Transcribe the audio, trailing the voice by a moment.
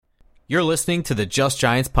You're listening to the Just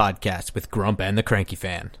Giants podcast with Grump and the Cranky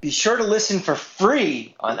Fan. Be sure to listen for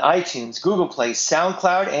free on iTunes, Google Play,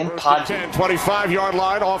 SoundCloud, and Podbean. 25-yard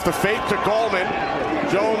line off the fake to Goldman.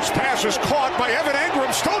 Jones pass is caught by Evan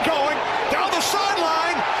Engram, still going down the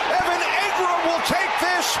sideline. Evan Engram will take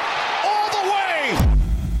this all the way.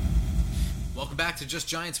 Welcome back to Just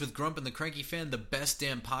Giants with Grump and the Cranky Fan, the best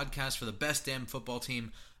damn podcast for the best damn football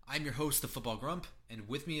team. I'm your host, the Football Grump, and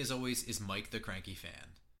with me as always is Mike the Cranky Fan.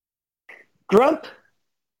 Grump,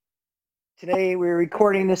 today we're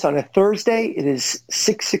recording this on a Thursday. It is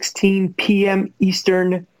 6:16 p.m.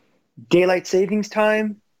 Eastern Daylight Savings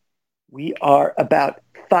Time. We are about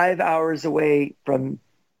 5 hours away from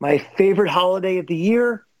my favorite holiday of the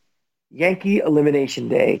year, Yankee Elimination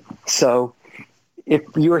Day. So if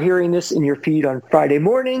you are hearing this in your feed on Friday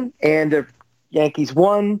morning and the Yankees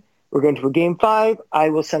won, we're going to a Game 5, I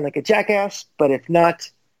will sound like a jackass. But if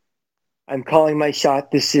not, I'm calling my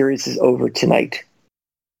shot. This series is over tonight.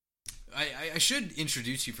 I should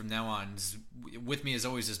introduce you from now on. With me, as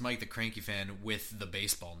always, is Mike the Cranky Fan with the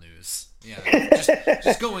baseball news. Yeah,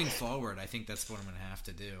 just going forward, I think that's what I'm going to have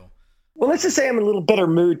to do. Well, let's just say I'm in a little better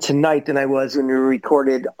mood tonight than I was when we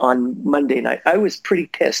recorded on Monday night. I was pretty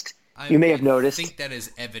pissed. You may have noticed. I think that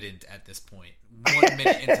is evident at this point. 1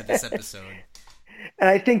 minute into this episode. And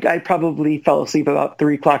I think I probably fell asleep about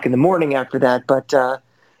 3 o'clock in the morning after that, but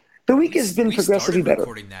the week has been progressively better. We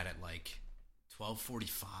started recording that at like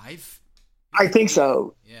 12:45? I think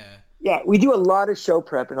so. Yeah. Yeah, we do a lot of show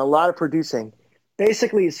prep and a lot of producing.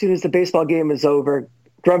 Basically, as soon as the baseball game is over,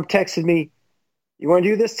 Grump texted me, "You want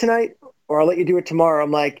to do this tonight? Or I'll let you do it tomorrow."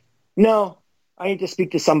 I'm like, "No, I need to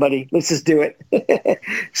speak to somebody. Let's just do it."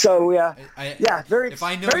 So, yeah. If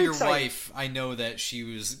I know your excited. wife, I know that she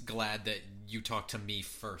was glad that you talked to me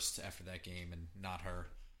first after that game and not her.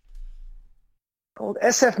 Old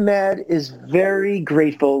SF Mad is very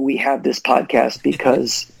grateful we have this podcast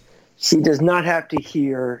because she does not have to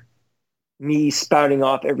hear me spouting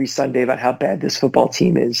off every Sunday about how bad this football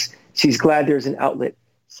team is. She's glad there's an outlet.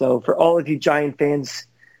 So for all of you Giant fans,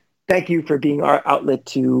 thank you for being our outlet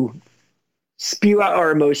to spew out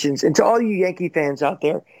our emotions. And to all you Yankee fans out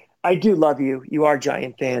there, I do love you. You are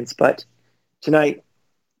Giant fans, but tonight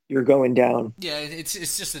you're going down. Yeah, it's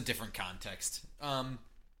just a different context. And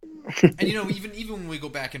even when we go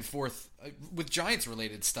back and forth with Giants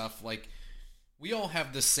related stuff, like we all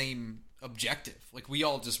have the same objective. Like we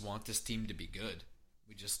all just want this team to be good.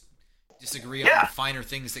 We just disagree on the finer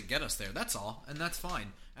things that get us there. That's all, and that's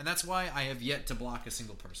fine. And that's why I have yet to block a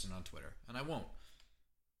single person on Twitter, and I won't.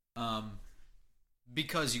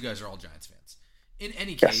 Because you guys are all Giants fans. In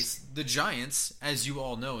any case, the Giants, as you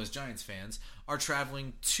all know as Giants fans, are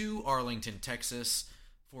traveling to Arlington, Texas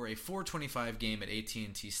for a 4:25 game at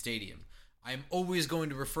AT&T Stadium. I'm always going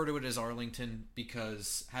to refer to it as Arlington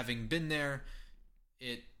because having been there,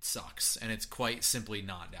 it sucks, and it's quite simply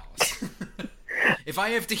not Dallas. If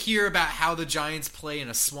I have to hear about how the Giants play in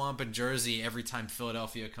a swamp in Jersey every time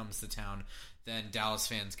Philadelphia comes to town, then Dallas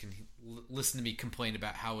fans can listen to me complain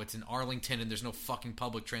about how it's in Arlington and there's no fucking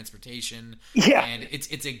public transportation. Yeah. And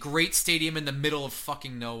it's a great stadium in the middle of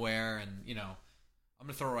fucking nowhere, and, I'm going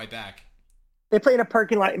to throw it right back. They play in a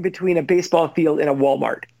parking lot in between a baseball field and a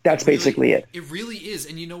Walmart. That's basically it. It really is.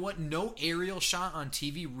 And you know what? No aerial shot on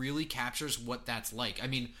TV really captures what that's like. I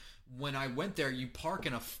mean, when I went there, you park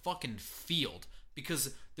in a fucking field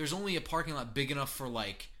because there's only a parking lot big enough for,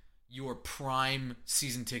 like, your prime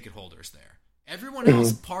season ticket holders there. Everyone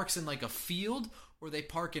else parks in, like, a field or they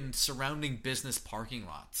park in surrounding business parking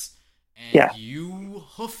lots. And you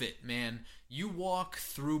hoof it, man. You walk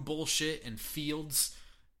through bullshit and fields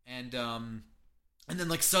and then,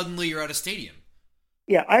 like, suddenly you're at a stadium.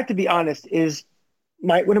 Yeah, I have to be honest, is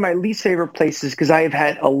one of my least favorite places because I have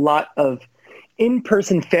had a lot of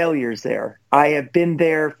in-person failures there. I have been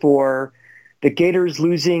there for the Gators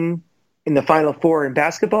losing in the Final Four in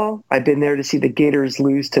basketball. I've been there to see the Gators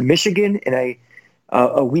lose to Michigan in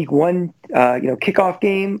a Week 1 kickoff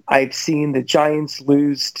game. I've seen the Giants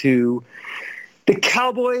lose to the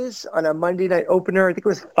Cowboys on a Monday night opener. I think it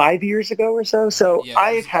was 5 years ago or so. So Yeah,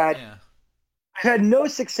 I've had no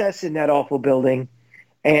success in that awful building,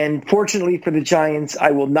 and fortunately for the Giants, I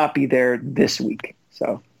will not be there this week.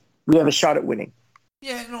 So we have a shot at winning.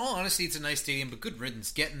 Yeah, in all honesty, it's a nice stadium, but good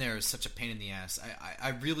riddance. Getting there is such a pain in the ass.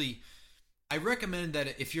 I recommend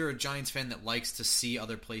that if you're a Giants fan that likes to see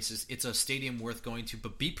other places, it's a stadium worth going to,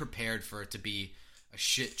 but be prepared for it to be a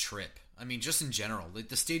shit trip. I mean, just in general.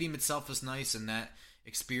 The stadium itself is nice, and that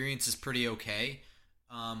experience is pretty okay.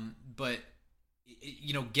 But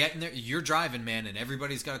getting there, you're driving, man, and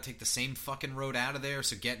everybody's got to take the same fucking road out of there,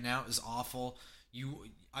 so getting out is awful.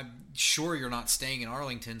 I'm sure you're not staying in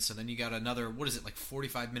Arlington, so then you got another,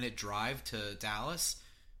 45-minute drive to Dallas?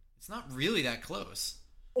 It's not really that close.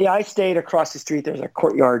 Yeah, I stayed across the street. There's a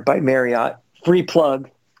Courtyard by Marriott. Free plug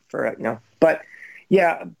for, But,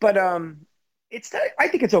 it's not, I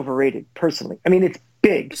think it's overrated, personally. I mean, it's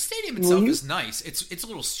big. The stadium itself is nice. It's a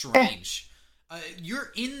little strange.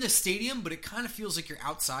 You're in the stadium, but it kind of feels like you're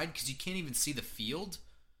outside because you can't even see the field.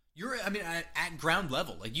 You're, at ground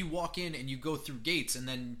level. Like, you walk in and you go through gates, and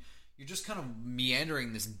then you're just kind of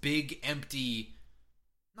meandering this big empty,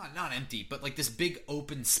 not empty, but like this big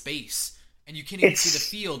open space, and you can't even see the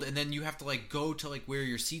field, and then you have to like go to like where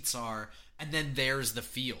your seats are, and then there's the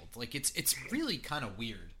field. Like, it's really kind of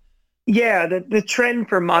weird. Yeah, the trend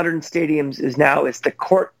for modern stadiums is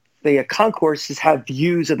the concourses have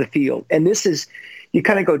views of the field, and this is, you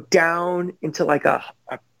kind of go down into like a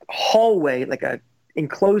hallway, like a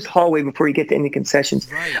enclosed hallway before you get to any concessions.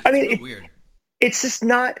 Right. It's weird. It's just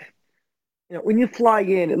not, when you fly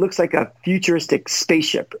in, it looks like a futuristic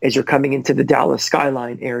spaceship as you're coming into the Dallas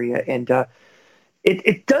skyline area. And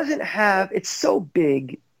it doesn't have, it's so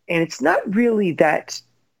big, and it's not really that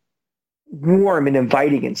warm and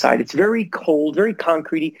inviting inside. It's very cold, very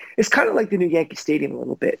concretey. It's kind of like the new Yankee Stadium a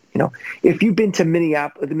little bit. If you've been to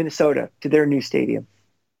Minnesota, to their new stadium,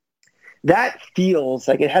 that feels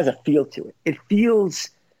like it has a feel to it. It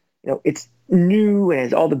feels, it's new and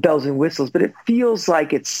has all the bells and whistles, but it feels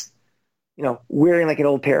like it's, wearing like an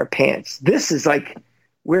old pair of pants. This is like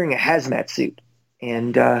wearing a hazmat suit.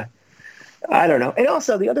 And I don't know. And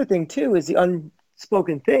also the other thing too is the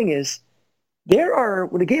unspoken thing is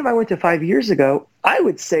when a game I went to 5 years ago, I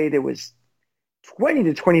would say there was 20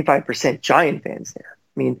 to 25% Giant fans there.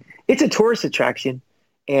 I mean, it's a tourist attraction.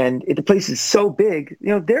 And the place is so big,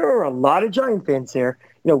 there are a lot of Giant fans there.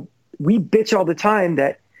 We bitch all the time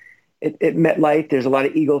that at MetLife, there's a lot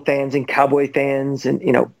of Eagle fans and Cowboy fans and,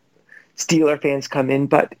 Steeler fans come in,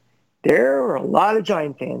 but there are a lot of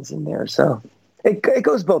Giant fans in there. So it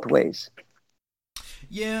goes both ways.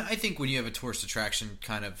 Yeah, I think when you have a tourist attraction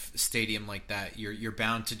kind of stadium like that, you're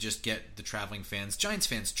bound to just get the traveling fans. Giants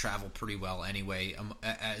fans travel pretty well anyway,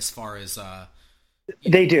 as far as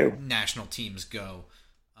they do national teams go.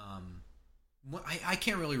 I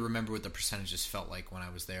can't really remember what the percentages felt like when I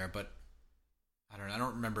was there, but I don't know. I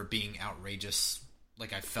don't remember it being outrageous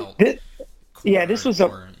like I felt. This was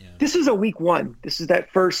a week one. This is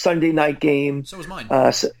that first Sunday night game. So was mine.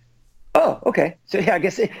 Okay. So yeah, I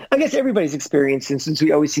guess everybody's experienced, and since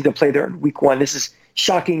we always see them play there in week one, this is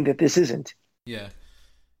shocking that this isn't. Yeah.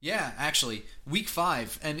 Yeah, actually, week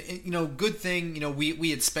 5, and good thing, we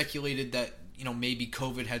had speculated that maybe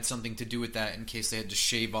COVID had something to do with that in case they had to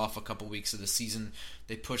shave off a couple weeks of the season.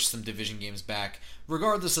 They pushed some division games back.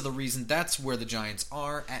 Regardless of the reason, that's where the Giants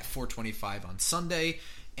are at 4:25 on Sunday.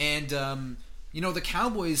 And, the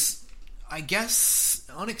Cowboys, I guess,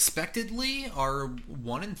 unexpectedly are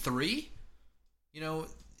 1-3.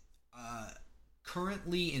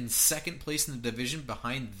 Currently in second place in the division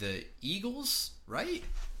behind the Eagles, right?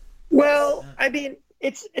 Well, I mean,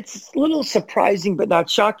 it's a little surprising, but not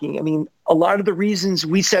shocking. I mean, a lot of the reasons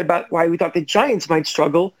we said about why we thought the Giants might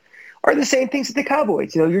struggle are the same things that the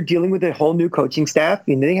Cowboys. You're dealing with a whole new coaching staff.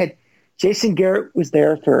 They had Jason Garrett was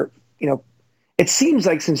there for, it seems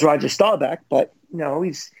like since Roger Staubach, but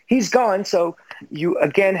he's gone. So you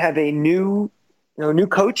again have a new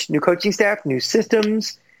coach, new coaching staff, new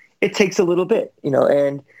systems. It takes a little bit,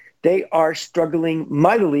 and they are struggling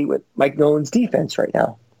mightily with Mike Nolan's defense right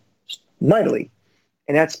now, mightily.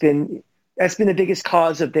 And that's been the biggest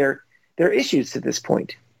cause of their issues to this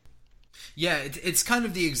point. Yeah, it's kind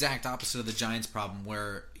of the exact opposite of the Giants' problem,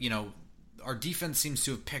 where our defense seems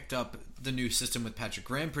to have picked up the new system with Patrick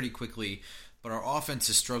Graham pretty quickly, but our offense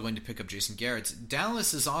is struggling to pick up Jason Garrett's.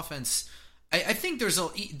 Dallas's offense, I think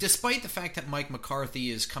despite the fact that Mike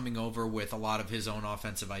McCarthy is coming over with a lot of his own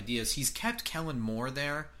offensive ideas, he's kept Kellen Moore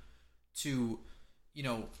there to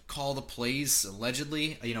call the plays,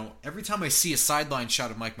 allegedly. Every time I see a sideline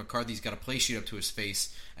shot of Mike McCarthy, he's got a play sheet up to his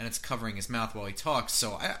face, and it's covering his mouth while he talks,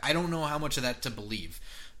 so I don't know how much of that to believe.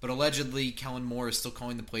 But allegedly, Kellen Moore is still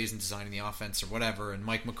calling the plays and designing the offense or whatever, and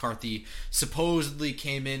Mike McCarthy supposedly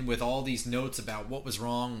came in with all these notes about what was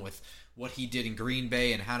wrong with what he did in Green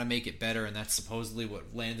Bay and how to make it better, and that's supposedly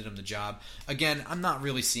what landed him the job. Again, I'm not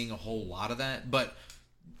really seeing a whole lot of that, but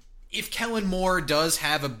if Kellen Moore does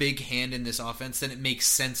have a big hand in this offense, then it makes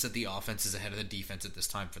sense that the offense is ahead of the defense at this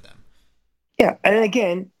time for them. Yeah, and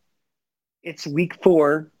again, it's week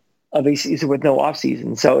 4 of a season with no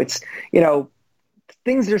offseason, so it's,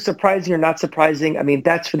 things that are surprising or not surprising. I mean,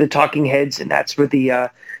 that's for the talking heads, and that's for the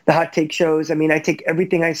hot take shows. I mean, I take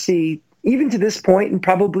everything I see, even to this point, and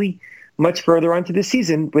probably much further onto the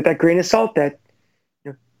season with that grain of salt that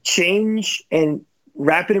change and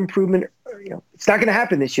rapid improvement, it's not going to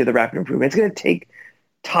happen this year, the rapid improvement. It's going to take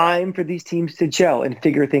time for these teams to gel and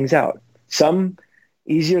figure things out. Some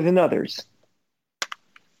easier than others.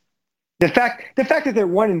 The fact that they're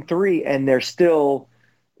 1-3 and they're still,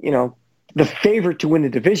 the favorite to win the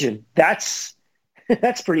division, that's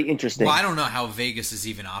pretty interesting. Well, I don't know how Vegas is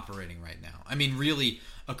even operating right now. I mean, really,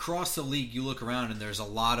 across the league, you look around and there's a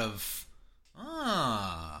lot of,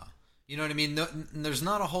 you know what I mean? There's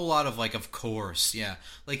not a whole lot of, of course, yeah.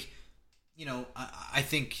 I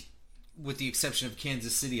think with the exception of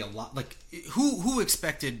Kansas City, a lot, who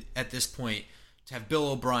expected at this point to have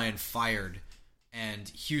Bill O'Brien fired and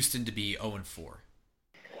Houston to be 0-4?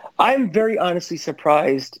 I'm very honestly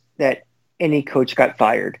surprised that any coach got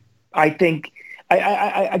fired. I think,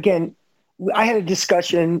 again, I had a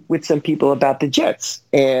discussion with some people about the Jets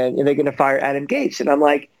and are they going to fire Adam Gase? And I'm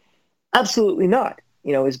like, absolutely not.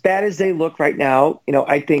 As bad as they look right now,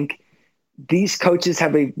 I think these coaches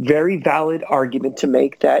have a very valid argument to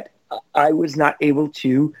make that I was not able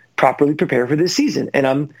to properly prepare for this season.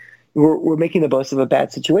 And we're making the most of a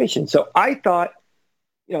bad situation. So I thought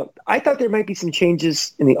there might be some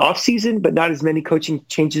changes in the offseason, but not as many coaching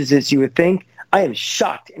changes as you would think. I am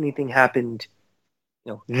shocked anything happened,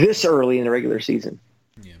 this early in the regular season.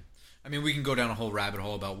 Yeah. I mean, we can go down a whole rabbit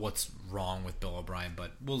hole about what's wrong with Bill O'Brien,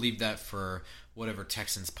 but we'll leave that for whatever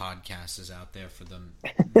Texans podcast is out there for them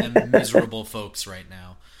miserable folks right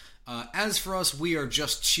now. As for us, we are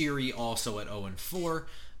just cheery also at 0-4.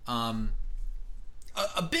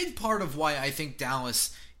 A big part of why I think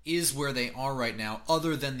Dallas is where they are right now,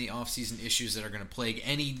 other than the offseason issues that are going to plague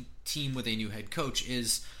any team with a new head coach,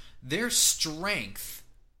 is their strength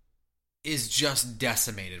is just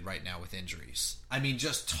decimated right now with injuries. I mean,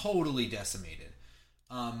 just totally decimated.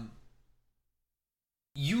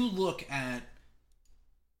 You look at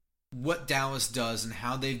what Dallas does and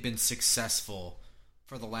how they've been successful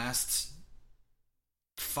for the last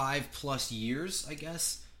 5+ years, I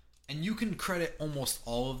guess, and you can credit almost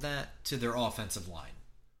all of that to their offensive line.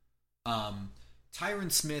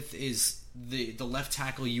 Tyron Smith is the left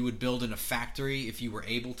tackle you would build in a factory if you were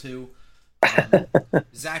able to.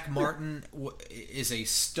 Zach Martin is a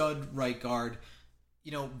stud right guard,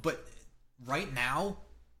 but right now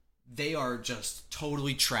they are just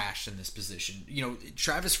totally trashed in this position.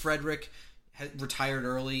 Travis Frederick had retired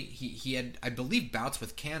early. He had, I believe, bouts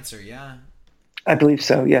with cancer. Yeah, I believe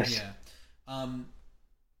so. Yes. Yeah.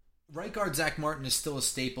 Right guard Zach Martin is still a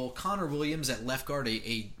staple. Connor Williams at left guard,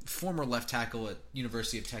 a former left tackle at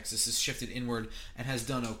University of Texas, has shifted inward and has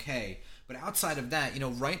done okay. But outside of that,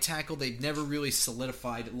 right tackle, they've never really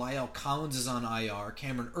solidified. Lyle Collins is on IR.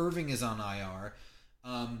 Cameron Irving is on IR.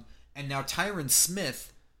 And now Tyron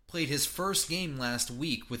Smith played his first game last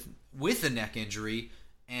week with a neck injury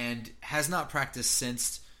and has not practiced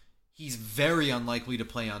since. He's very unlikely to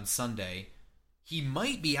play on Sunday. He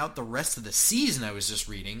might be out the rest of the season, I was just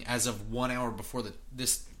reading, as of 1 hour before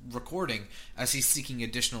this recording, as he's seeking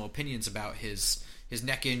additional opinions about his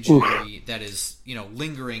neck injury that is,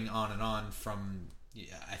 lingering on and on from,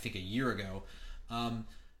 I think, a year ago. And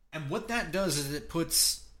what that does is it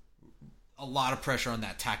puts a lot of pressure on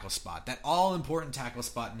that tackle spot. That all-important tackle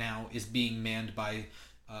spot now is being manned by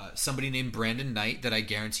somebody named Brandon Knight that I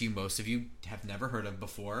guarantee you most of you have never heard of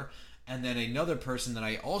before. And then another person that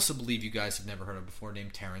I also believe you guys have never heard of before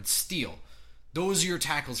named Terrence Steele. Those are your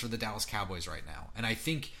tackles for the Dallas Cowboys right now. And I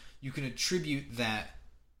think you can attribute that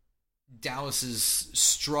Dallas's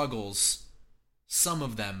struggles, some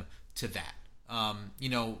of them, to that. I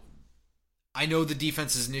know the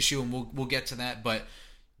defense is an issue, and we'll get to that, but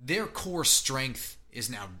their core strength is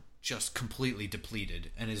now just completely depleted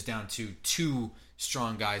and is down to 2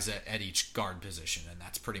 strong guys at each guard position, and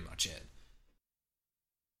that's pretty much it.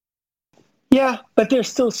 Yeah, but they're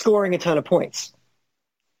still scoring a ton of points.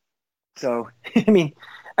 So, I mean,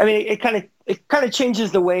 it kind of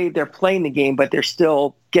changes the way they're playing the game, but they're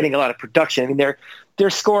still getting a lot of production. I mean, they're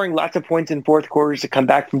scoring lots of points in fourth quarters to come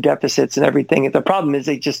back from deficits and everything. The problem is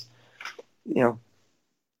they just,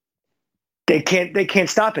 they can't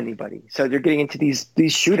stop anybody. So they're getting into these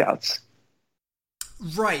shootouts.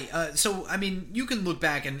 Right. So, I mean, you can look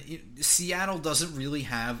back, and Seattle doesn't really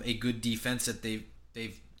have a good defense that they've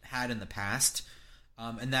had in the past,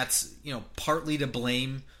 and that's partly to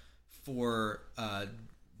blame for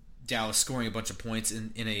Dallas scoring a bunch of points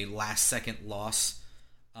in a last second loss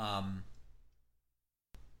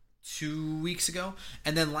 2 weeks ago,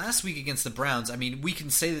 and then last week against the Browns. I mean, we can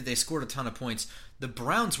say that they scored a ton of points. The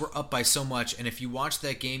Browns were up by so much, and if you watch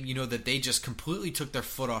that game, you know that they just completely took their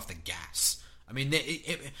foot off the gas. I mean,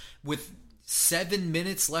 with 7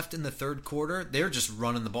 minutes left in the third quarter, they're just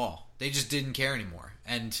running the ball. They just didn't care anymore.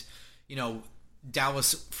 And,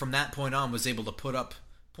 Dallas, from that point on, was able to put up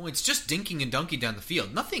points just dinking and dunking down the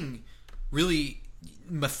field. Nothing really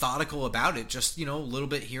methodical about it. Just, a little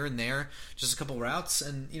bit here and there. Just a couple routes.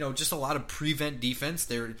 And, just a lot of prevent defense.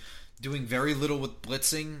 They're doing very little with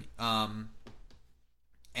blitzing.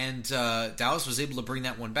 And Dallas was able to bring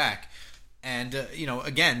that one back. And,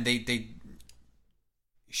 again, they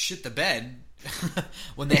shit the bed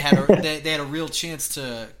when they had a real chance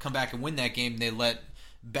to come back and win that game. They let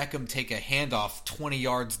Beckham take a handoff 20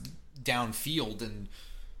 yards downfield and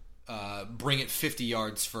bring it 50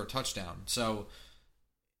 yards for a touchdown. So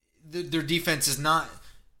their defense is not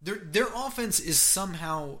their offense is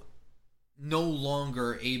somehow no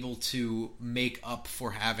longer able to make up for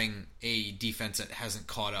having a defense that hasn't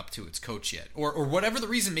caught up to its coach yet, or whatever the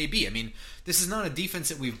reason may be. I mean, this is not a defense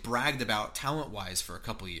that we've bragged about talent-wise for a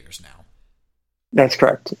couple of years now. That's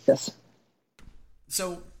correct, yes.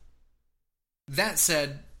 So, that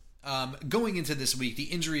said, going into this week, the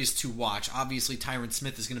injuries to watch. Obviously, Tyron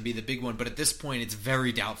Smith is going to be the big one, but at this point, it's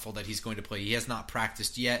very doubtful that he's going to play. He has not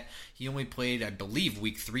practiced yet. He only played, I believe,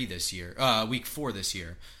 week 4 this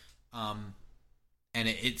year. And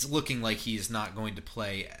it's looking like he's not going to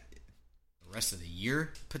play the rest of the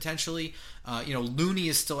year, potentially. Looney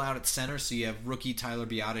is still out at center, so you have rookie Tyler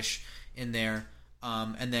Biadasz in there.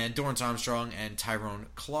 And then Dorrance Armstrong and Tyrone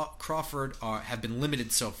Crawford have been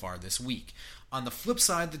limited so far this week. On the flip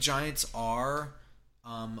side, the Giants are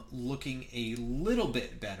looking a little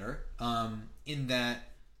bit better in that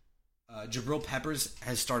Jabril Peppers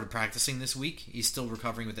has started practicing this week. He's still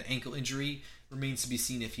recovering with an ankle injury. Remains to be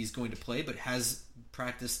seen if he's going to play, but has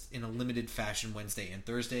practiced in a limited fashion Wednesday and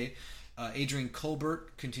Thursday. Adrian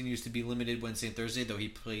Colbert continues to be limited Wednesday and Thursday, though he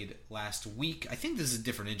played last week. I think this is a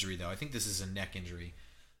different injury, though. I think this is a neck injury.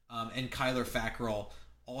 And Kyler Fackrell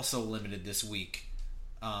also limited this week.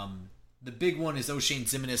 The big one is O'Shane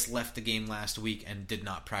Ximines left the game last week and did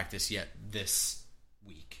not practice yet this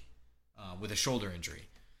week with a shoulder injury.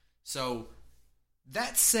 So,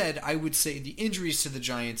 that said, I would say the injuries to the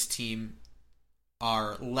Giants team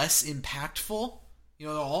are less impactful. They're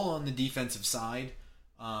all on the defensive side.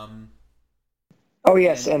 Oh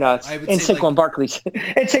yes, and Saquon Barkley,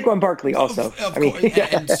 and Saquon Barkley also. Of course,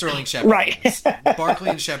 and Sterling Shepard. Right.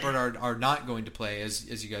 Barkley and Shepard are not going to play,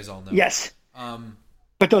 as you guys all know. Yes.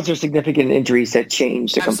 But those are significant injuries that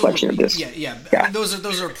change the complexion of this. Yeah. I mean,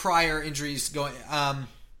 those are prior injuries going.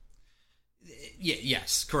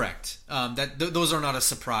 Yes, correct. Those are not a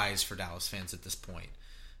surprise for Dallas fans at this point.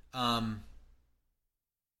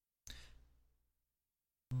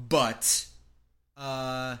 But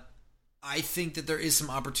I think that there is some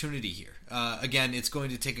opportunity here. Again, it's going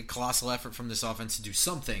to take a colossal effort from this offense to do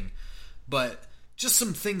something, but just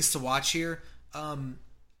some things to watch here.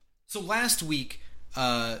 So last week,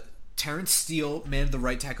 Terrence Steele manned the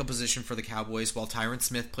right tackle position for the Cowboys while Tyron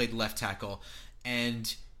Smith played left tackle,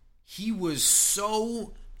 and he was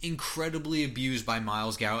so incredibly abused by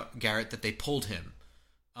Myles Garrett that they pulled him.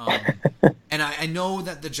 And I know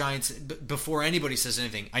that the Giants, before anybody says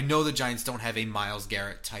anything, I know the Giants don't have a Myles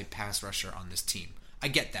Garrett type pass rusher on this team. I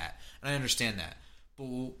get that, and I understand that. But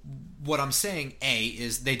what I'm saying,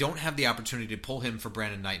 is they don't have the opportunity to pull him for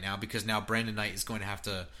Brandon Knight now, because now Brandon Knight is going to have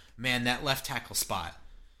to man that left tackle spot.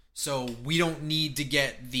 So we don't need to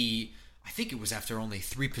get I think it was after only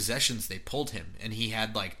 3 possessions they pulled him, and he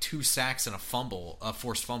had like 2 sacks and a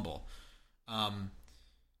forced fumble.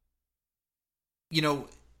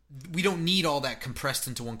 We don't need all that compressed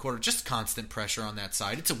into one quarter, just constant pressure on that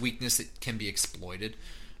side. It's a weakness that can be exploited.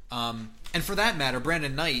 And for that matter,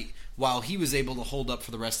 Brandon Knight, while he was able to hold up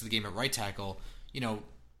for the rest of the game at right tackle,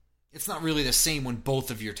 it's not really the same when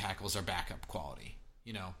both of your tackles are backup quality.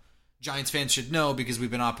 Giants fans should know because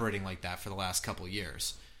we've been operating like that for the last couple of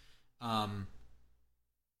years.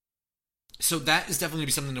 So that is definitely going to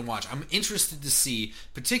be something to watch. I'm interested to see,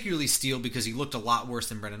 particularly Steele, because he looked a lot worse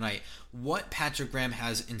than Brandon Knight, what Patrick Graham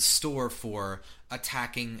has in store for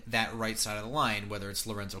attacking that right side of the line, whether it's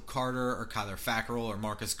Lorenzo Carter or Kyler Fackrell or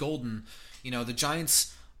Marcus Golden. The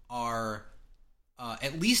Giants are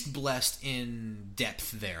at least blessed in depth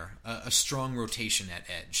there, a strong rotation at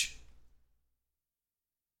edge.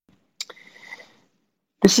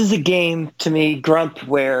 This is a game, to me, Grump,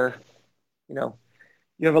 where,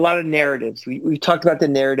 you have a lot of narratives. We've talked about the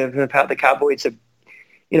narrative of how the Cowboys have,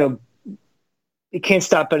 they can't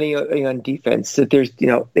stop any on defense. That there's,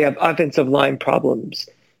 they have offensive line problems.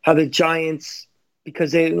 How the Giants,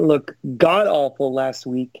 because they didn't look god awful last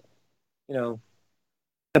week, the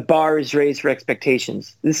bar is raised for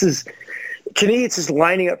expectations. This is To me, it's just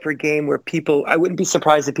lining up for a game where I wouldn't be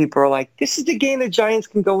surprised if people are like, this is the game the Giants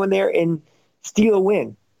can go in there and steal a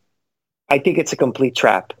win. I think it's a complete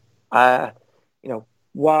trap.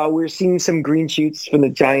 While we're seeing some green shoots from the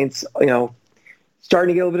Giants, starting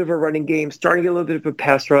to get a little bit of a running game, starting to get a little bit of a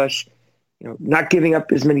pass rush, not giving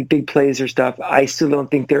up as many big plays or stuff, I still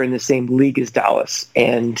don't think they're in the same league as Dallas.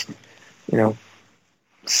 And,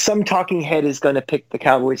 some talking head is going to pick the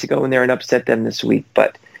Cowboys to go in there and upset them this week.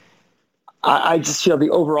 But I just feel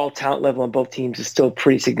the overall talent level on both teams is still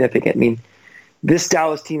pretty significant. I mean, this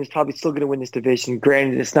Dallas team is probably still going to win this division.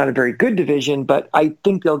 Granted, it's not a very good division, but I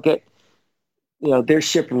think they'll get, their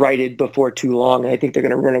ship righted before too long. And I think they're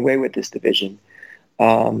going to run away with this division.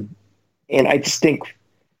 And I just think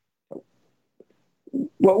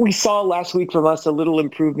what we saw last week from us, a little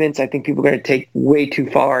improvements, I think people are going to take way too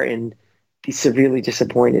far and be severely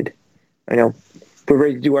disappointed. I know we're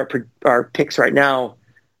ready to do our picks right now.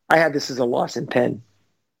 I have this as a loss in Penn.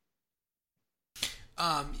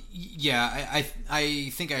 Yeah, I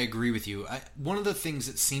think I agree with you. One of the things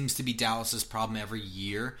that seems to be Dallas's problem every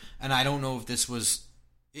year, and I don't know if this was,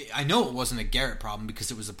 I know it wasn't a Garrett problem because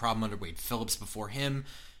it was a problem under Wade Phillips before him.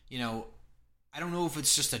 I don't know if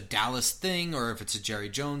it's just a Dallas thing or if it's a Jerry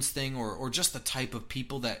Jones thing or just the type of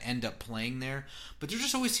people that end up playing there. But there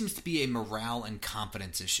just always seems to be a morale and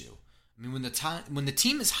confidence issue. I mean, when the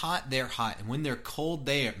team is hot, they're hot. And when they're cold,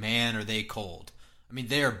 are they cold. I mean,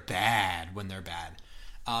 they're bad when they're bad.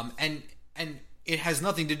 And it has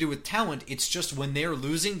nothing to do with talent. It's just when they're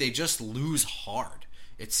losing, they just lose hard,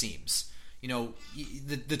 it seems.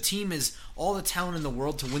 The team is all the talent in the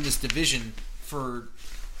world to win this division for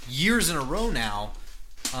years in a row now,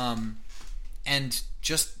 and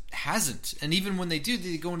just hasn't. And even when they do,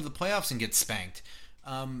 they go into the playoffs and get spanked.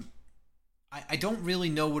 I don't really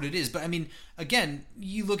know what it is, but I mean, again,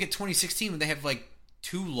 you look at 2016 when they have like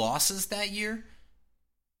 2 losses that year.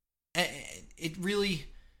 It really,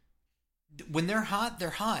 when they're hot,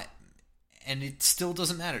 and it still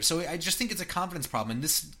doesn't matter. So I just think it's a confidence problem, and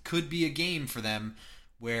this could be a game for them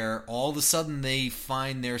where all of a sudden they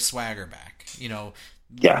find their swagger back.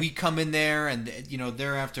 We come in there and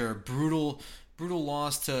they're after a brutal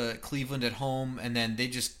loss to Cleveland at home, and then they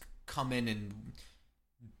just come in and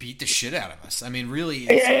beat the shit out of us. I mean, really,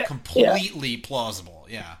 it's completely plausible.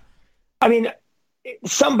 Yeah. I mean,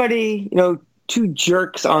 somebody, 2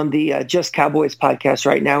 jerks on the Just Cowboys podcast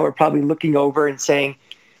right now are probably looking over and saying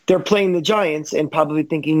they're playing the Giants and probably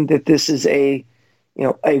thinking that this is a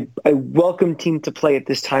welcome team to play at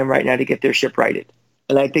this time right now to get their ship righted.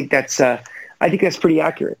 And I think that's pretty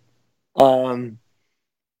accurate. I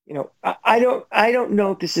don't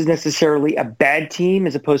know if this is necessarily a bad team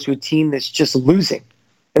as opposed to a team that's just losing.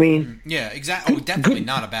 I mean, yeah, exactly. Definitely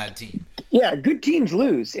not a bad team. Yeah, good teams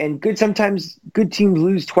lose, and sometimes good teams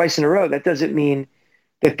lose twice in a row. That doesn't mean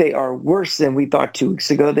that they are worse than we thought 2 weeks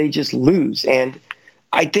ago. They just lose. And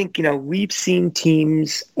I think, we've seen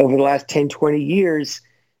teams over the last 10, 20 years,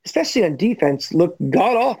 especially on defense, look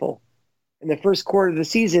god-awful in the first quarter of the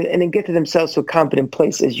season and then get to themselves to a competent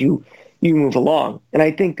place as you move along. And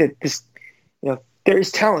I think that this, there is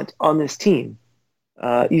talent on this team.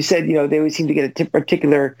 You said, they always seem to get a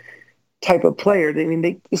particular type of player. I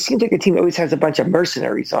mean, it seems like a team that always has a bunch of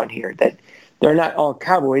mercenaries on here, that they're not all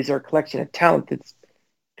Cowboys. They're a collection of talent that's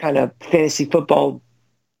kind of fantasy football,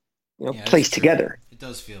 placed together. It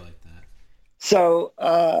does feel like that. So,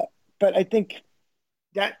 but I think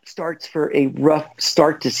that starts for a rough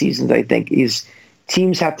start to seasons, I think, is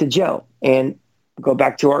teams have to gel. And go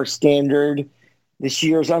back to our standard, this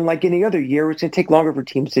year is unlike any other year. It's going to take longer for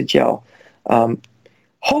teams to gel.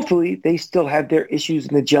 Hopefully, they still have their issues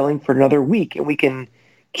in the gelling for another week, and we can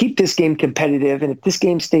keep this game competitive. And if this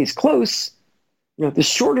game stays close, the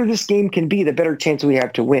shorter this game can be, the better chance we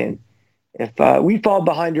have to win. If we fall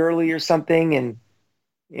behind early or something, and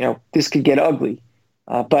this could get ugly.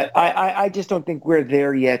 But I just don't think we're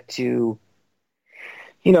there yet to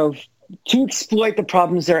exploit the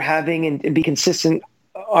problems they're having and be consistent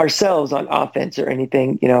ourselves on offense or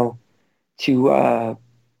anything, to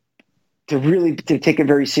really take it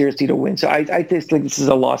very seriously to win. So I just think this is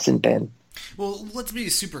a loss in Penn. Well, let's be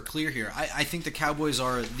super clear here. I think the Cowboys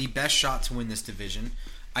are the best shot to win this division.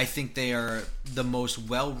 I think they are the most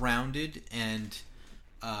well-rounded and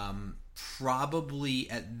probably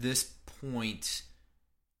at this point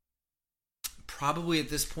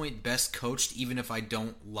best coached, even if I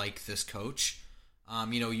don't like this coach.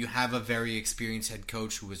 You have a very experienced head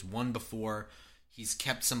coach who has won before. He's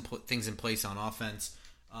kept some things in place on offense.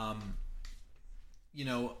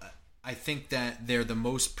 I think that they're the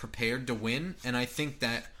most prepared to win, and I think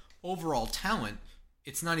that overall talent,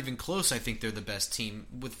 it's not even close. I think they're the best team.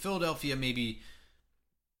 With Philadelphia, maybe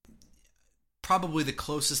probably the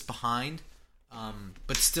closest behind,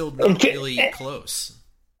 but still not really close.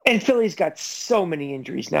 And Philly's got so many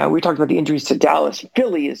injuries now. We talked about the injuries to Dallas.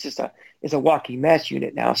 Philly is just a walking mass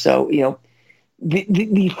unit now. So, the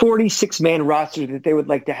 46-man roster that they would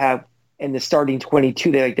like to have and the starting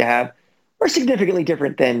 22 they like to have are significantly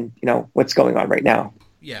different than, what's going on right now.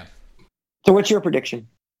 Yeah. So what's your prediction?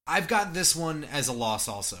 I've got this one as a loss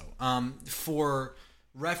also. For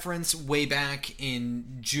reference, way back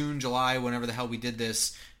in June, July, whenever the hell we did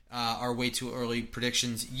this, our way too early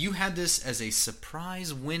predictions, you had this as a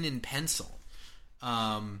surprise win in pencil.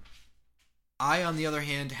 I, on the other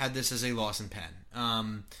hand, had this as a loss in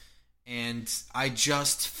pen. And I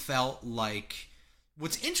just felt like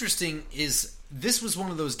what's interesting is this was one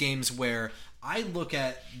of those games where I look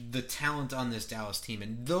at the talent on this Dallas team,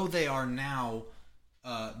 and though they are now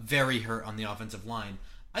very hurt on the offensive line,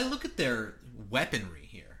 I look at their weaponry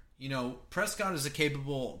here. Prescott is a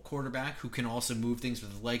capable quarterback who can also move things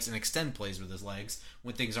with his legs and extend plays with his legs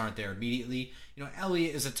when things aren't there immediately.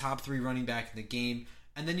 Elliott is a top 3 running back in the game.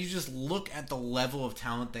 And then you just look at the level of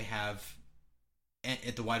talent they have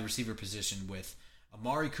at the wide receiver position with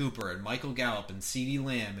Amari Cooper and Michael Gallup and CeeDee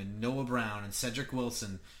Lamb and Noah Brown and Cedric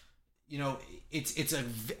Wilson.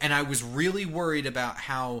 And I was really worried about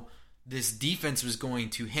how this defense was going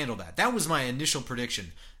to handle that. That was my initial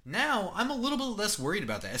prediction. Now, I'm a little bit less worried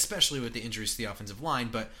about that, especially with the injuries to the offensive line,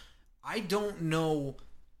 but I don't know.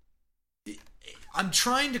 I'm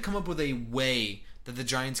trying to come up with a way that the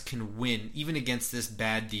Giants can win, even against this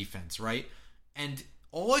bad defense, right? And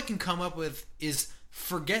all I can come up with is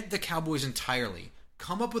forget the Cowboys entirely.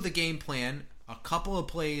 Come up with a game plan, a couple of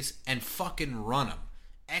plays, and fucking run them.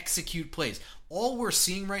 Execute plays. All we're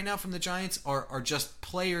seeing right now from the Giants are just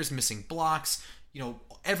players missing blocks.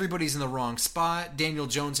 Everybody's in the wrong spot. Daniel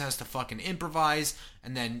Jones has to fucking improvise.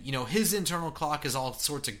 And then, his internal clock is all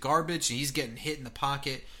sorts of garbage. And he's getting hit in the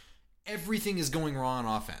pocket. Everything is going wrong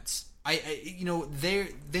on offense.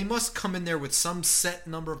 They must come in there with some set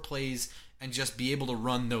number of plays and just be able to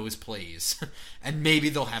run those plays. And maybe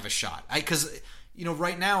they'll have a shot. Because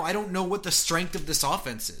right now, I don't know what the strength of this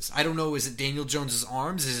offense is. I don't know, is it Daniel Jones'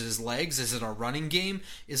 arms? Is it his legs? Is it our running game?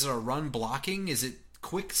 Is it our run blocking? Is it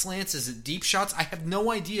quick slants? Is it deep shots? I have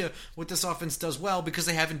no idea what this offense does well because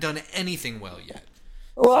they haven't done anything well yet.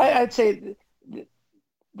 Well, I'd say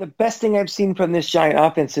the best thing I've seen from this Giant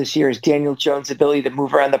offense this year is Daniel Jones' ability to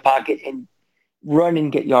move around the pocket and run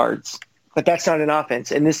and get yards. But that's not an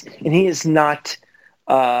offense. And he is not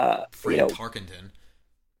Fred Tarkenton.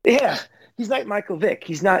 Yeah. He's not Michael Vick.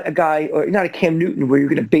 He's not a guy, or not a Cam Newton, where you're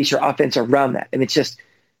going to base your offense around that. And it's just,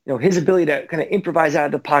 his ability to kind of improvise out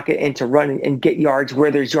of the pocket and to run and get yards where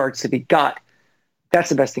there's yards to be got. That's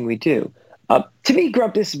the best thing we do. To me,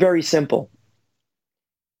 Grump, this is very simple.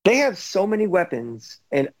 They have so many weapons,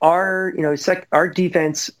 and our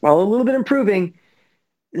defense, while a little bit improving,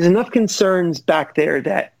 there's enough concerns back there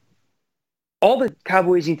that all the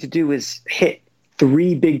Cowboys need to do is hit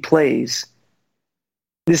 3 big plays.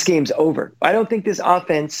 This game's over. I don't think this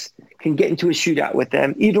offense can get into a shootout with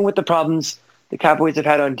them, even with the problems the Cowboys have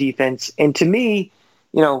had on defense. And to me,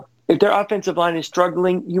 if their offensive line is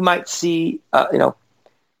struggling, you might see,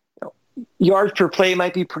 yards per play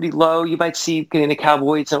might be pretty low. You might see getting the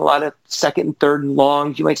Cowboys in a lot of second and third and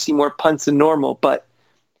longs. You might see more punts than normal, but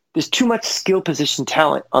there's too much skill position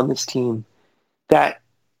talent on this team that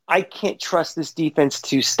I can't trust this defense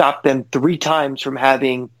to stop them 3 times from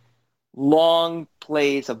having long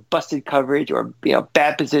plays of busted coverage or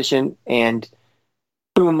bad position, and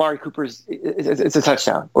boom, Amari Cooper's it's a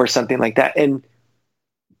touchdown or something like that. And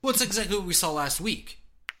well, it's exactly what we saw last week.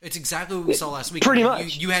 Pretty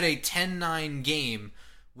much. You had a 10-9 game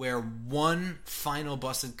where one final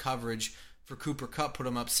busted coverage for Cooper Kupp put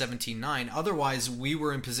him up 17-9. Otherwise, we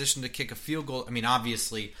were in position to kick a field goal. I mean,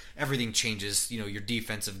 obviously, everything changes. Your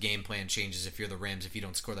defensive game plan changes if you're the Rams if you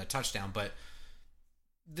don't score that touchdown, but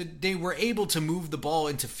they were able to move the ball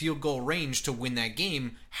into field goal range to win that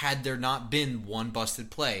game had there not been one busted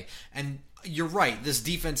play. And you're right, this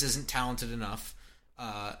defense isn't talented enough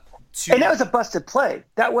and that was a busted play.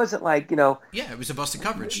 That wasn't like, Yeah, it was a busted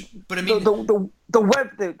coverage. But I mean,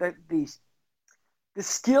 the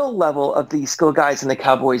skill level of the skill guys in the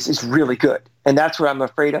Cowboys is really good. And that's where I'm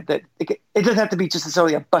afraid of that. It doesn't have to be just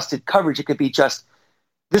necessarily a busted coverage. It could be just,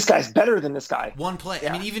 this guy's better than this guy. One play. Yeah.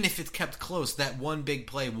 I mean, even if it's kept close, that one big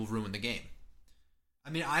play will ruin the game. I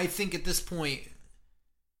mean, I think at this point,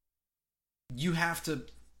 you have to...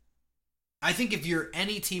 I think if you're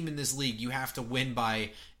any team in this league, you have to win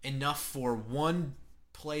by enough for one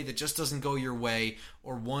play that just doesn't go your way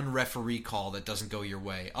or one referee call that doesn't go your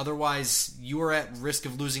way. Otherwise, you are at risk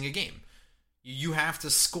of losing a game. You have to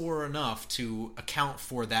score enough to account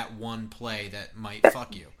for that one play that might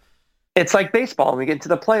fuck you. It's like baseball. When we get into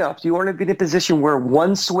the playoffs, you want to be in a position where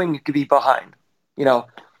one swing could be behind. You know,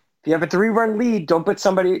 if you have a 3-run lead, don't put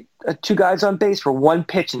two guys on base for one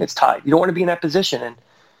pitch and it's tied. You don't want to be in that position. And,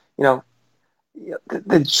 you know,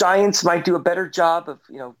 the Giants might do a better job of,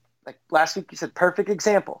 you know, like last week you said, perfect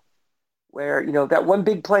example where, you know, that one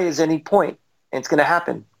big play is any point and it's going to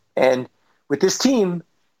happen. And with this team,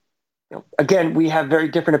 you know, again, we have very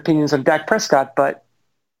different opinions on Dak Prescott, but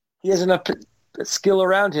he has enough skill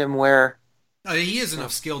around him where he has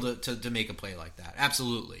enough skill to make a play like that.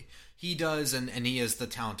 Absolutely. He does, and he has the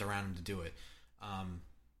talent around him to do it.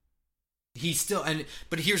 He's still,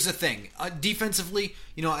 but here's the thing. Defensively,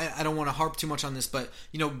 you know, I don't want to harp too much on this, but,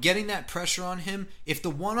 you know, getting that pressure on him, if the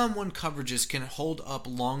one-on-one coverages can hold up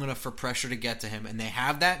long enough for pressure to get to him, and they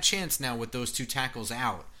have that chance now with those two tackles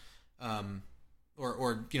out,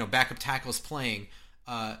 or you know, backup tackles playing,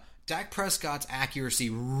 Dak Prescott's accuracy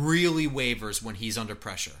really wavers when he's under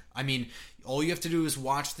pressure. I mean, all you have to do is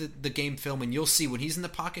watch the game film, and you'll see when he's in the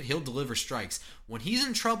pocket, he'll deliver strikes. When he's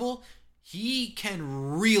in trouble, he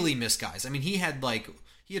can really miss guys. I mean, he had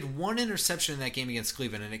one interception in that game against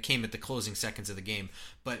Cleveland, and it came at the closing seconds of the game.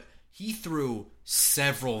 But he threw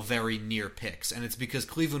several very near picks, and it's because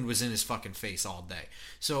Cleveland was in his fucking face all day.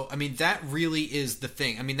 So, I mean, that really is the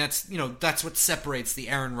thing. I mean, that's what separates the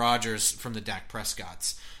Aaron Rodgers from the Dak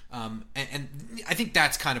Prescotts. And I think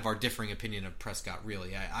that's kind of our differing opinion of Prescott,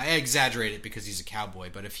 really. I exaggerate it because he's a Cowboy,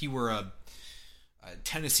 but if he were a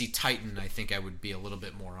Tennessee Titan, I think I would be a little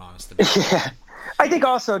bit more honest about it. Yeah. I think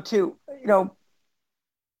also, too, you know,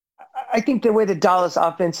 I think the way the Dallas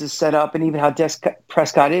offense is set up and even how Dak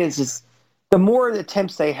Prescott is the more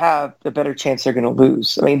attempts they have, the better chance they're going to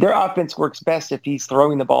lose. I mean, their offense works best if he's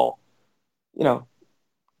throwing the ball, you know,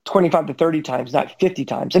 25 to 30 times, not 50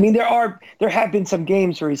 times. I mean, there have been some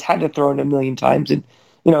games where he's had to throw it a million times, and,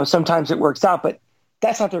 you know, sometimes it works out, but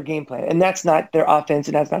that's not their game plan, and that's not their offense,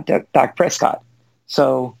 and that's not Dak Prescott.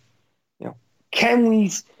 So, you know, can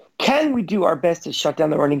we do our best to shut down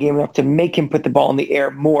the running game enough to make him put the ball in the air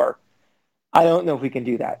more? I don't know if we can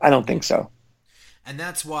do that. I don't think so. And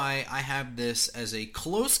that's why I have this as a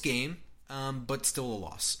close game, but still a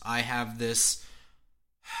loss. I have this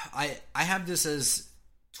as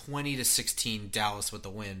 20-16 Dallas with the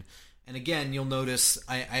win. And again, you'll notice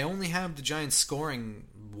I only have the Giants scoring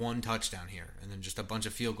one touchdown here and then just a bunch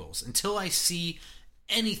of field goals. Until I see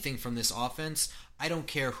anything from this offense, I don't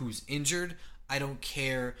care who's injured. I don't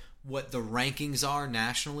care what the rankings are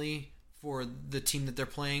nationally for the team that they're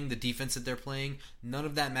playing, the defense that they're playing. None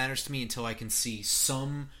of that matters to me until I can see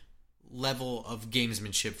some level of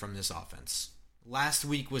gamesmanship from this offense. Last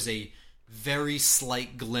week was a very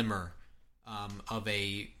slight glimmer of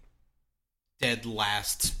a dead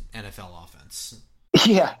last NFL offense.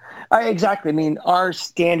 Yeah, exactly. I mean, our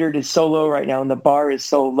standard is so low right now, and the bar is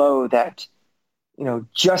so low that, you know,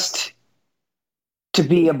 just to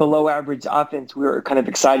be a below average offense, we were kind of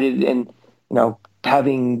excited and, you know,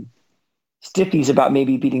 having stiffies about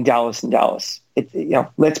maybe beating Dallas in Dallas. You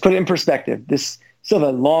know, let's put it in perspective. This still have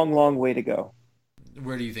a long, long way to go.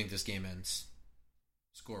 Where do you think this game ends,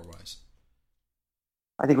 score-wise?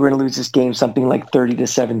 I think we're going to lose this game something like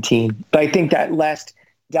 30-17. But I think that last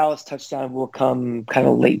Dallas touchdown will come kind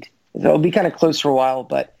of late. It'll be kind of close for a while,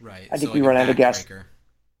 but right. I think we run out of gas. Breaker.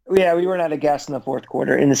 Yeah, we run out of gas in the fourth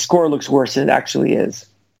quarter, and the score looks worse than it actually is.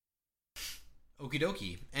 Okie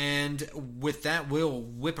dokie. And with that, we'll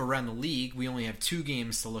whip around the league. We only have 2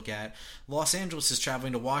 games to look at. Los Angeles is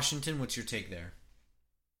traveling to Washington. What's your take there?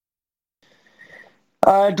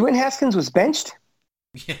 Dwayne Haskins was benched?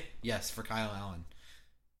 Yes, for Kyle Allen.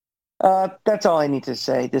 That's all I need to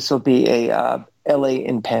say. This will be a LA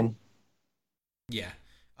in pen. Yeah,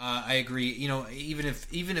 I agree. You know, even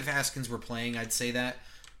if Haskins were playing, I'd say that.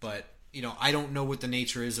 But, you know, I don't know what the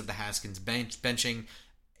nature is of the Haskins benching.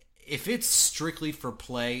 If it's strictly for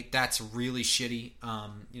play, that's really shitty.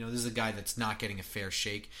 You know, this is a guy that's not getting a fair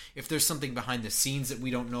shake. If there's something behind the scenes that we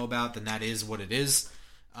don't know about, then that is what it is.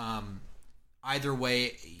 Either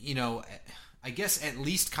way, you know, I guess at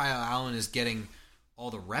least Kyle Allen is getting all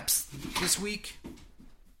the reps this week.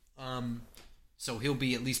 So he'll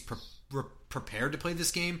be at least prepared to play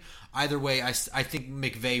this game. Either way, I think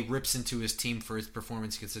McVay rips into his team for his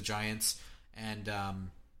performance against the Giants, and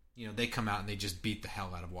you know, they come out and they just beat the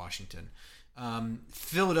hell out of Washington.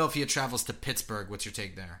 Philadelphia travels to Pittsburgh. What's your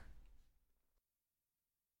take there?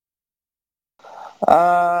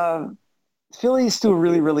 Philly's still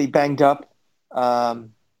really, really banged up.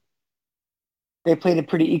 They played a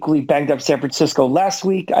pretty equally banged up San Francisco last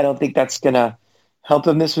week. I don't think that's going to help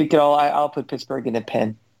them this week at all. I'll put Pittsburgh in a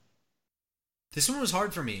pen. This one was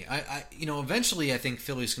hard for me. Eventually I think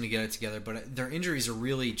Philly's going to get it together, but their injuries are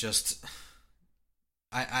really just.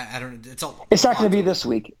 I don't. It's not going to be this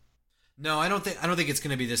week. No, I don't think it's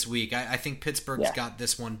going to be this week. I think Pittsburgh's got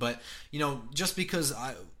this one, but just because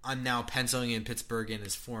I'm now penciling in Pittsburgh in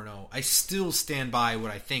as 4-0, I still stand by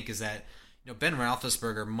what I think is that Ben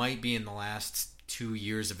Roethlisberger might be in the last 2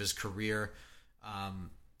 years of his career.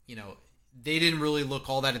 They didn't really look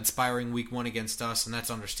all that inspiring week 1 against us, and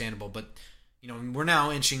that's understandable. But we're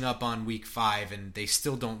now inching up on week 5, and they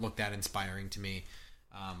still don't look that inspiring to me.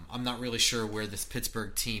 I'm not really sure where this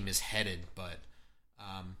Pittsburgh team is headed, but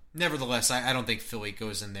nevertheless, I don't think Philly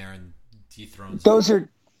goes in there and dethrones them.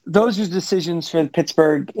 Those are decisions for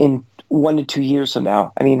Pittsburgh in 1 to 2 years from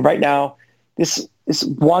now. I mean, right now, this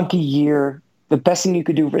wonky year, the best thing you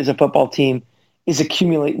could do as a football team is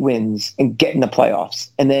accumulate wins and get in the playoffs.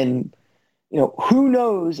 And then, who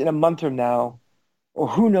knows in a month from now, or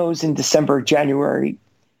who knows in December, January,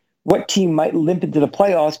 what team might limp into the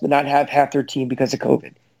playoffs but not have half their team because of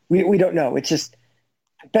COVID. We don't know. It's just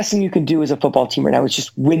the best thing you can do as a football team right now is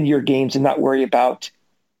just win your games and not worry about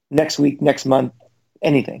next week, next month,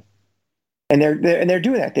 anything. And they're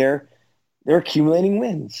doing that. They're accumulating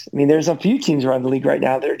wins. I mean, there's a few teams around the league right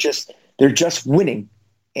now. They're just winning,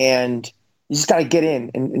 and you just got to get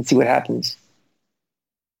in and see what happens.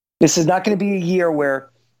 This is not going to be a year where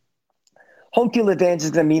home field advantage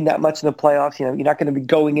is going to mean that much in the playoffs. You're not going to be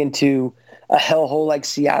going into a hellhole like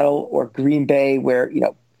Seattle or Green Bay where,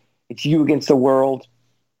 it's you against the world.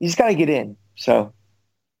 You just got to get in. So,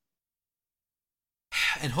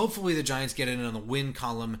 and hopefully the Giants get in on the win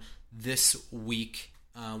column this week.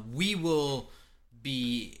 We'll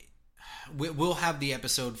have the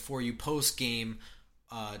episode for you post game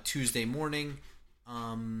Tuesday morning.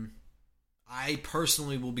 I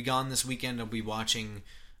personally will be gone this weekend. I'll be watching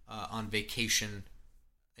on vacation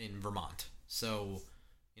in Vermont. So,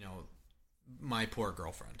 my poor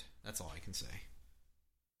girlfriend. That's all I can say.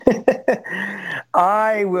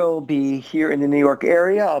 I will be here in the New York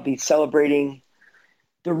area. I'll be celebrating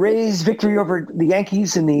the Rays' victory over the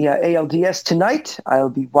Yankees in the ALDS tonight. I'll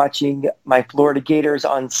be watching my Florida Gators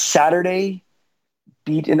on Saturday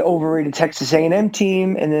beat an overrated Texas A&M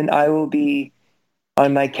team, and then I will be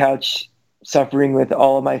on my couch suffering with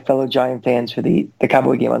all of my fellow Giant fans for the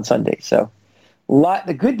Cowboy game on Sunday. So,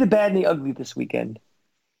 the good, the bad, and the ugly this weekend.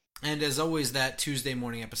 And as always, that Tuesday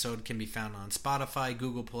morning episode can be found on Spotify,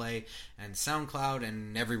 Google Play, and SoundCloud,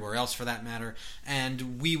 and everywhere else for that matter.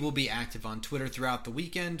 And we will be active on Twitter throughout the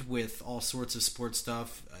weekend with all sorts of sports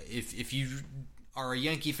stuff. If you are a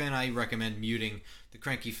Yankee fan, I recommend muting the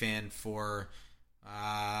Cranky Fan for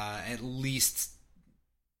at least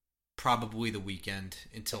probably the weekend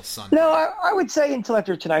until Sunday. No, I would say until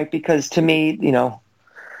after tonight, because to me,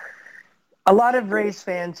 a lot of Rays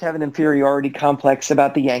fans have an inferiority complex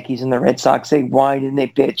about the Yankees and the Red Sox. They whine and they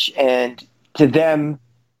bitch, and to them,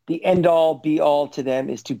 the end-all, be-all to them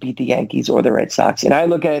is to beat the Yankees or the Red Sox. And I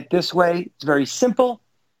look at it this way. It's very simple.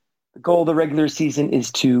 The goal of the regular season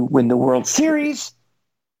is to win the World Series.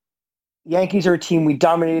 The Yankees are a team we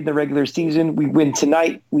dominated the regular season. We win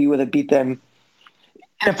tonight. We would have beat them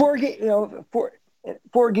in four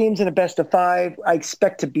games in a best of 5. I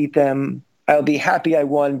expect to beat them. I'll be happy I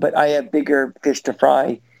won, but I have bigger fish to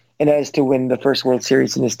fry, and that is to win the first World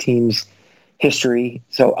Series in this team's history.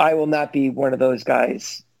 So I will not be one of those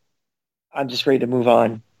guys. I'm just ready to move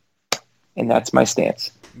on, and that's my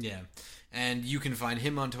stance. Yeah, and you can find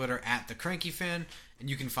him on Twitter at @TheCrankyFan, and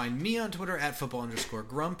you can find me on Twitter at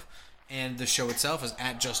 @football_grump, and the show itself is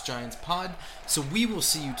at JustGiantsPod. So we will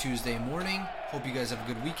see you Tuesday morning. Hope you guys have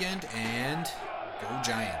a good weekend, and go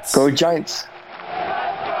Giants. Go Giants.